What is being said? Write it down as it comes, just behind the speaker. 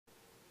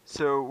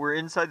So we're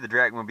inside the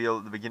Dracmobile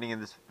at the beginning of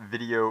this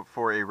video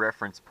for a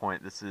reference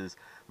point. This is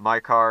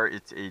my car,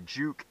 it's a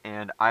Juke,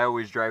 and I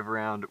always drive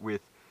around with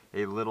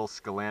a little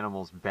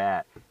Skullanimal's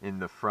bat in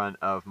the front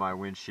of my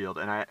windshield,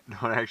 and I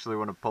don't actually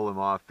want to pull him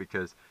off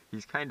because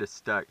he's kind of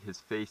stuck. His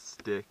face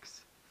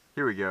sticks.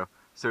 Here we go.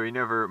 So he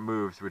never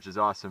moves, which is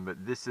awesome,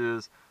 but this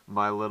is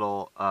my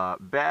little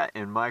bat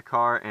in my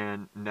car,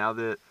 and now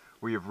that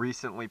we have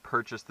recently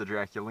purchased the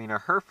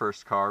Draculina, her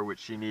first car, which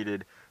she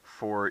needed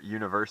for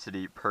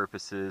university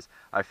purposes,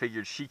 I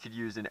figured she could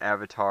use an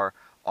avatar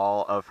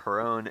all of her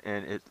own,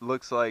 and it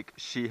looks like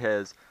she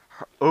has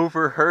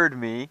overheard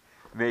me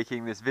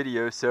making this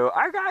video, so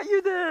I got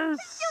you this!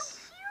 That's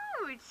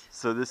so cute!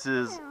 So this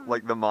is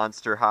like the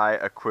Monster High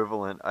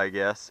equivalent, I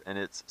guess, and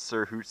it's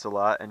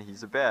Sir-Hoots-A-Lot, and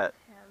he's a bat.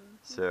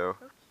 So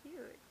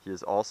cute. He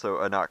is also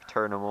a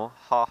nocturnimal,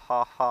 ha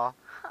ha ha.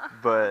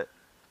 But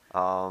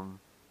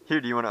here,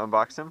 do you want to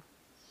unbox him?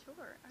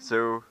 Sure.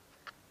 So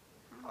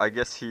I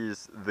guess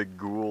he's the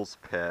ghoul's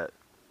pet,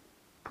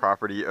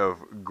 property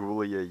of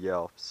Ghoulia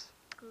Yelps.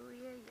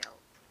 Ghoulia Yelp.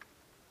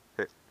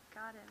 Hey.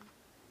 Got him.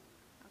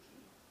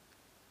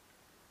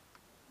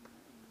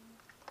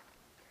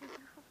 Okay.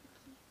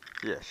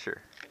 Yeah,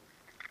 sure.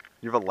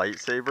 You have a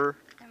lightsaber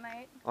I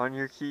might. on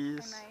your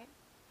keys? I might.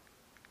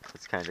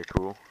 That's kind of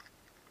cool.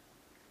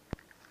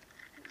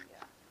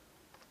 Yeah.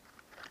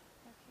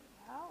 Okay.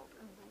 Oh,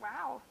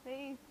 wow.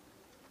 They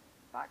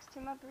boxed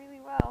him up really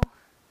well.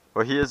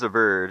 Well, he is a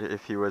bird.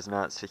 If he was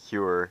not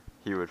secure,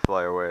 he would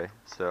fly away.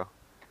 So,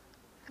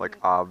 like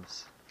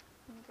obs.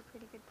 You make a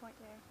pretty good point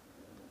there.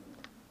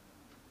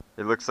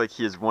 It looks like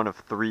he is one of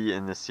 3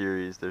 in the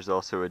series. There's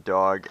also a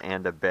dog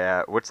and a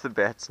bat. What's the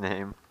bat's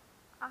name?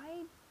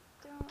 I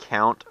don't...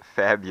 Count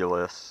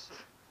Fabulous.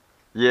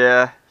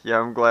 Yeah,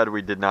 I'm glad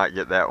we did not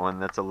get that one.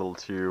 That's a little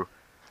too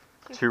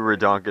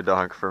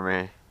redonkadonk for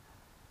me.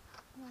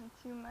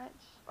 Too much.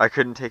 I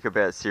couldn't take a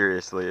bat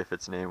seriously if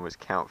its name was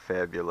Count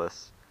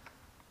Fabulous.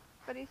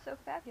 But he's so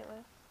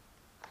fabulous.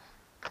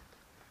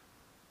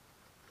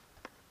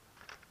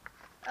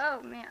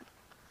 Oh, man.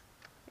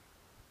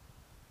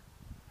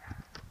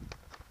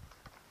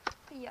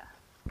 Yeah.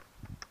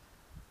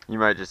 You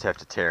might just have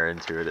to tear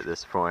into it at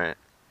this point.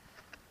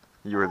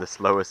 You are the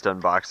slowest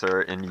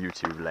unboxer in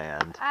YouTube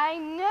land. I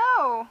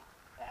know!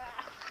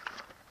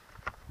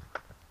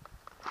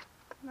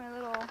 My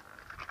little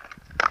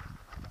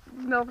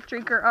milk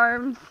drinker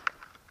arms.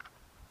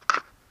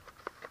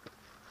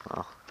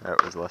 Well,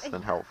 that was less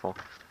than helpful.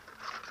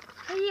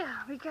 Yeah,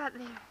 we got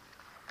there.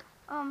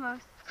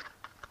 Almost.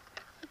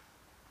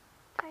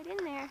 Tied in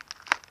there.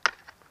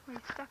 We're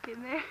stuck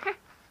in there.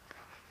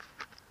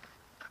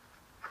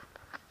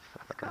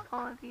 It's got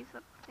all of these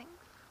little things.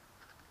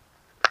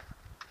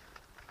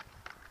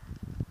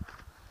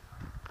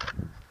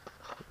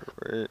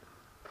 Right.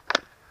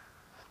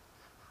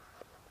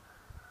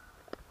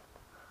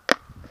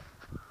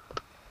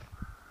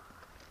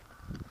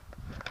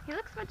 He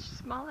looks much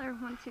smaller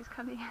once he's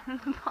coming out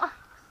of the box.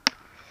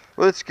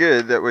 Well, it's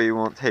good. That way you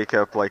won't take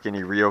up like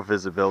any real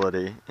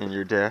visibility in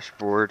your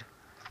dashboard.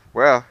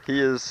 Wow, he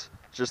is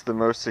just the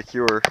most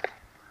secure.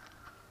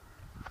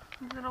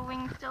 His little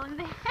wing's still in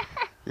there.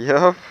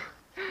 Yup.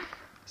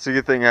 It's a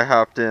good thing I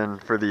hopped in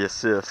for the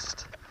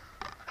assist.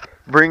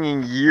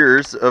 Bringing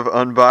years of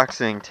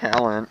unboxing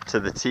talent to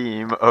the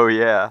team. Oh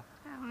yeah.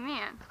 Oh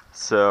man.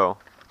 So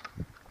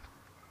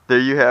there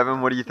you have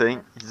him. What do you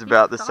think? He's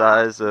about the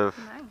size of...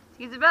 Nice.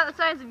 He's about the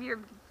size of your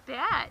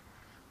bat.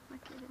 Look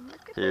at him.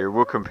 Look at Here, him.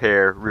 we'll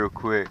compare real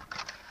quick.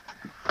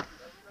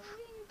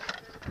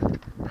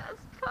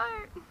 Best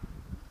part.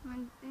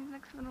 He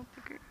looks a little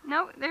bigger.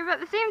 No, they're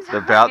about the same size.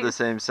 They're about the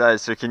same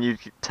size. So can you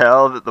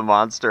tell that the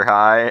Monster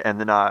High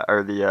and the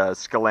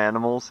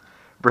Skullanimal's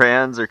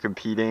brands are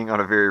competing on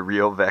a very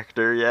real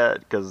vector yet?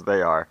 Because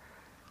they are.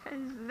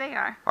 They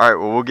are. Alright,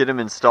 well, we'll get him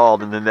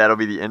installed, and then that'll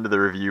be the end of the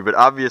review. But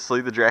obviously,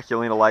 the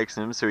Draculina likes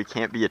him, so he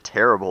can't be a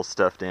terrible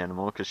stuffed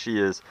animal, because she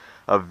is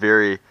a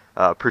very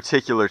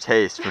particular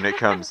taste when it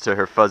comes to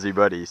her fuzzy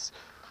buddies.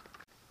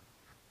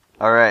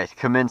 Alright,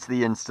 commence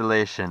the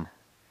installation.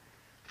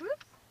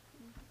 Whoops.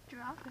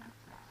 Drop it.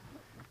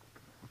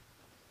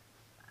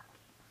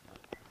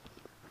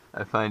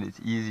 I find it's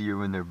easier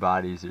when their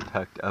bodies are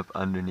tucked up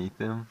underneath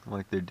them,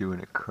 like they're doing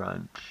a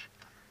crunch.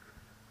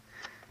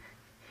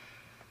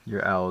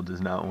 Your owl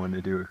does not want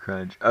to do a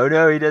crunch. Oh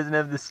no, he doesn't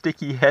have the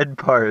sticky head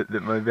part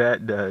that my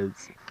bat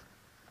does.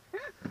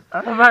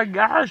 Oh my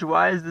gosh,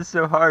 why is this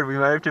so hard? We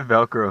might have to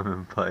Velcro him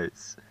in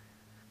place.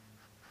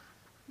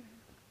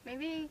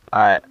 Maybe.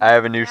 Alright, I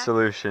have a new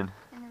solution.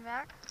 In the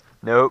back?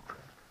 Nope.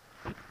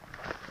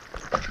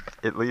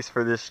 At least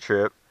for this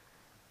trip.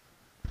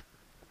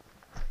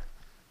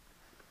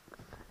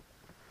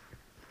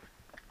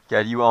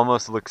 God, you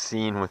almost look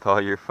seen with all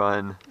your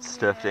fun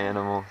stuffed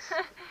animals.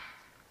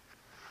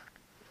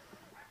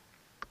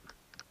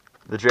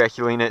 The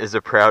Draculina is a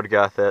proud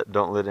gothette.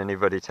 Don't let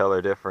anybody tell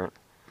her different.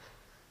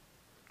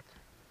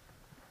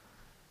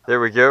 There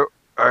we go.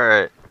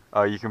 Alright.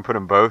 Oh, you can put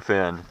them both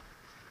in.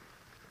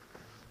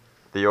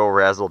 The old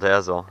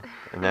razzle-dazzle.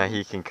 And now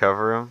he can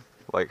cover them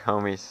like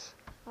homies.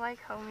 like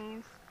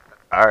homies.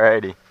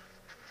 Alrighty.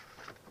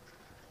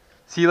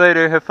 See you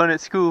later. Have fun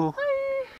at school.